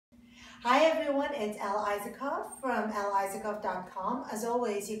Hi everyone, it's Elle Isakov from elleisakov.com. As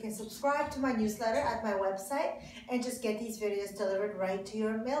always, you can subscribe to my newsletter at my website and just get these videos delivered right to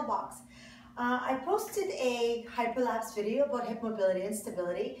your mailbox. I posted a hyperlapse video about hip mobility and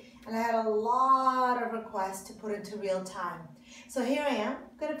stability, and I had a lot of requests to put into real time. So here I am,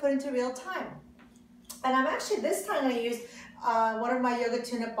 going to put into real time. And I'm actually this time going to use one of my yoga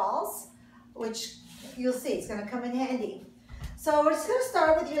tune-up balls, which you'll see, it's going to come in handy. So we're just going to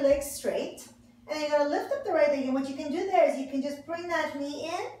start with your legs straight, and then you're going to lift up the right leg. And what you can do there is you can just bring that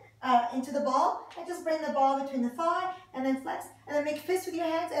knee in, into the ball, and just bring the ball between the thigh, and then flex, and then make fists with your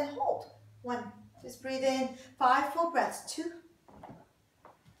hands and hold. 1, just breathe in, 5 full breaths, 2,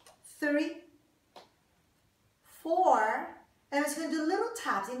 3, 4, and we're just going to do little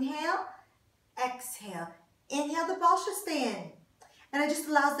taps. Inhale, exhale. Inhale, the ball should stay in, and it just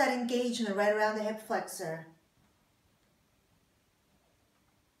allows that engagement right around the hip flexor.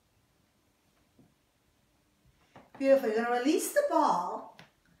 Beautiful. You're going to release the ball.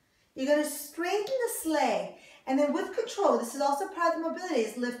 You're going to straighten this leg. And then with control, this is also part of the mobility,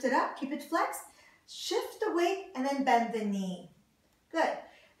 is lift it up, keep it flexed, shift the weight, and then bend the knee. Good.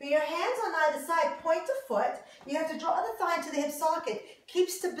 With your hands on either side, point the foot. You have to draw the thigh into the hip socket. Keep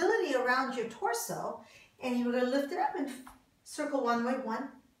stability around your torso. And you're going to lift it up and circle one way. 1,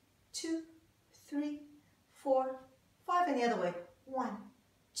 2, 3, 4, 5. And the other way. 1,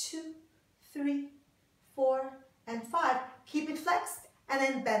 2, 3, 4, and 5. Keep it flexed and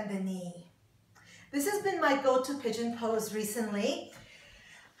then bend the knee. This has been my go-to pigeon pose recently.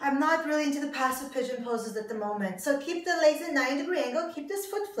 I'm not really into the passive pigeon poses at the moment. So keep the legs at 90-degree angle. Keep this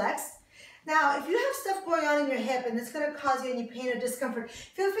foot flexed. Now, if you have stuff going on in your hip and it's going to cause you any pain or discomfort,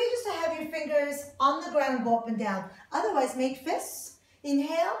 feel free just to have your fingers on the ground and go up and down. Otherwise, make fists.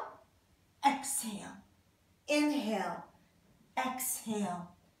 Inhale, exhale. Inhale, exhale.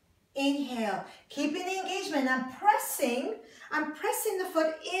 Inhale, keeping the engagement. I'm pressing the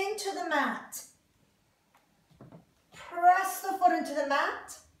foot into the mat. Press the foot into the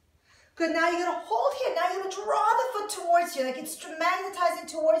mat. Good, now you're going to hold here. Now you're going to draw the foot towards you, like it's magnetizing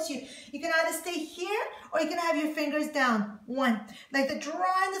towards you. You can either stay here or you can have your fingers down. 1, like the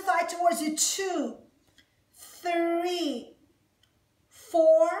drawing the thigh towards you. 2, 3,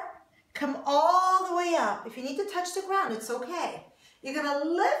 4, come all the way up. If you need to touch the ground, it's okay. You're going to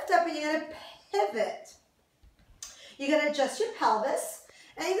lift up and you're going to pivot. You're going to adjust your pelvis,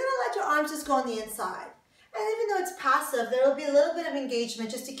 and you're going to let your arms just go on the inside. And even though it's passive, there will be a little bit of engagement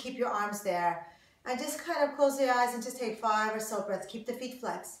just to keep your arms there. And just kind of close your eyes and just take 5 or so breaths. Keep the feet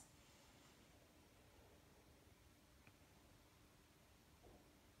flexed.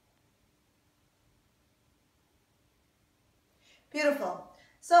 Beautiful.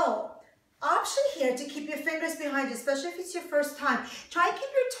 So, option here to keep your fingers behind you, especially if it's your first time. Try and keep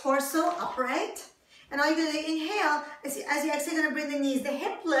your torso upright. And now you're going to inhale. As you exhale, you're going to bring the knees. The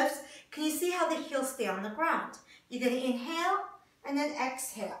hip lifts. Can you see how the heels stay on the ground? You're going to inhale and then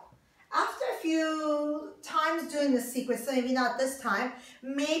exhale. After a few times doing this sequence, so maybe not this time,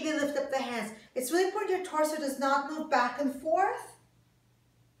 maybe lift up the hands. It's really important your torso does not move back and forth.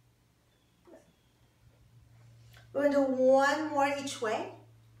 We're going to do one more each way.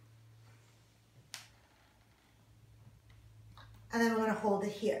 And then we're going to hold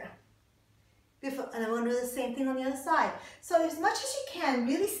it here. Beautiful. And then we're going to do the same thing on the other side. So as much as you can,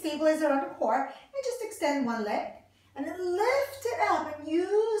 really stabilize around the core and just extend one leg. And then lift it up and use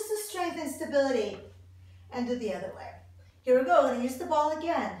the strength and stability. And do the other way. Here we go. We're going to use the ball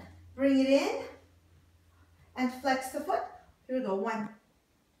again. Bring it in and flex the foot. Here we go. 1,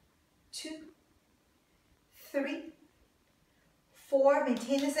 2, 3, 4.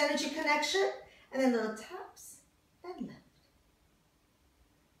 Maintain this energy connection. And then little taps and lift.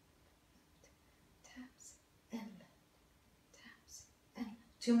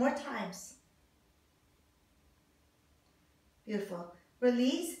 2 more times. Beautiful.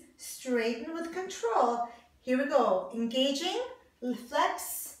 Release, straighten with control. Here we go. Engaging,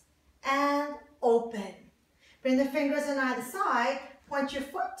 flex, and open. Bring the fingers on either side. Point your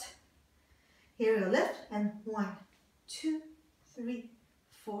foot. Here we go. Lift, and 1, 2, 3,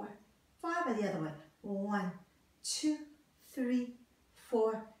 4, 5. And the other way. 1, 2, 3,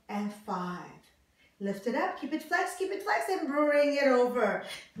 4, and 5. Lift it up, keep it flexed, and bring it over.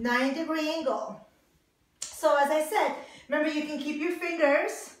 90-degree angle. So as I said, remember you can keep your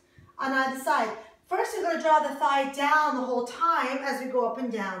fingers on either side. First, you're going to draw the thigh down the whole time as we go up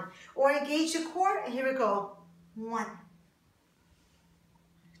and down. Or engage the core, and here we go. 1,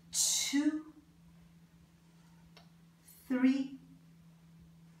 2, 3,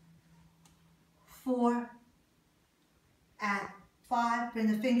 4, and 5, bring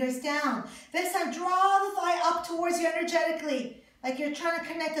the fingers down. This time, draw the thigh up towards you energetically, like you're trying to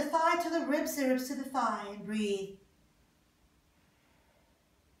connect the thigh to the ribs to the thigh, and breathe.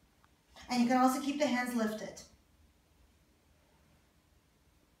 And you can also keep the hands lifted.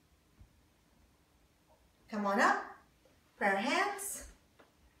 Come on up, prayer hands.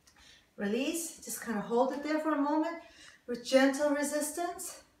 Release, just kind of hold it there for a moment with gentle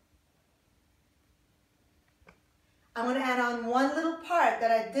resistance. I'm going to add on one little part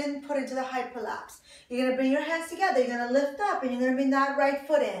that I didn't put into the hyperlapse. You're going to bring your hands together. You're going to lift up and you're going to bring that right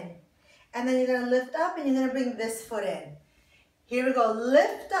foot in. And then you're going to lift up and you're going to bring this foot in. Here we go.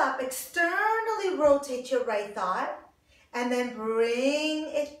 Lift up, externally rotate your right thigh and then bring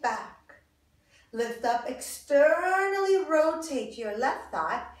it back. Lift up, externally rotate your left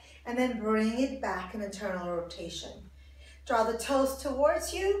thigh and then bring it back in internal rotation. Draw the toes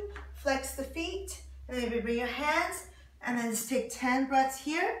towards you, flex the feet, and then maybe bring your hands, and then just take 10 breaths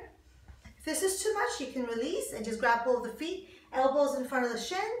here. If this is too much, you can release and just grab hold of the feet, elbows in front of the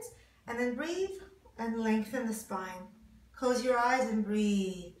shins, and then breathe and lengthen the spine. Close your eyes and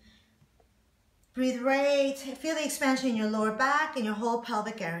breathe. Breathe right, feel the expansion in your lower back and your whole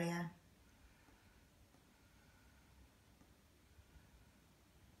pelvic area.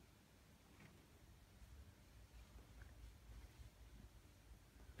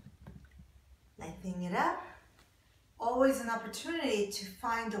 Lengthening it up. Always an opportunity to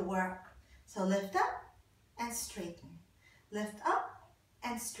find the work. So lift up and straighten. Lift up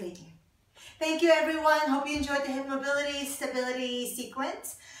and straighten. Thank you everyone. Hope you enjoyed the hip mobility, stability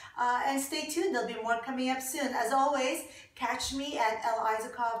sequence. And stay tuned. There'll be more coming up soon. As always, catch me at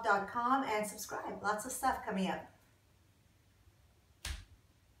lisakov.com and subscribe. Lots of stuff coming up.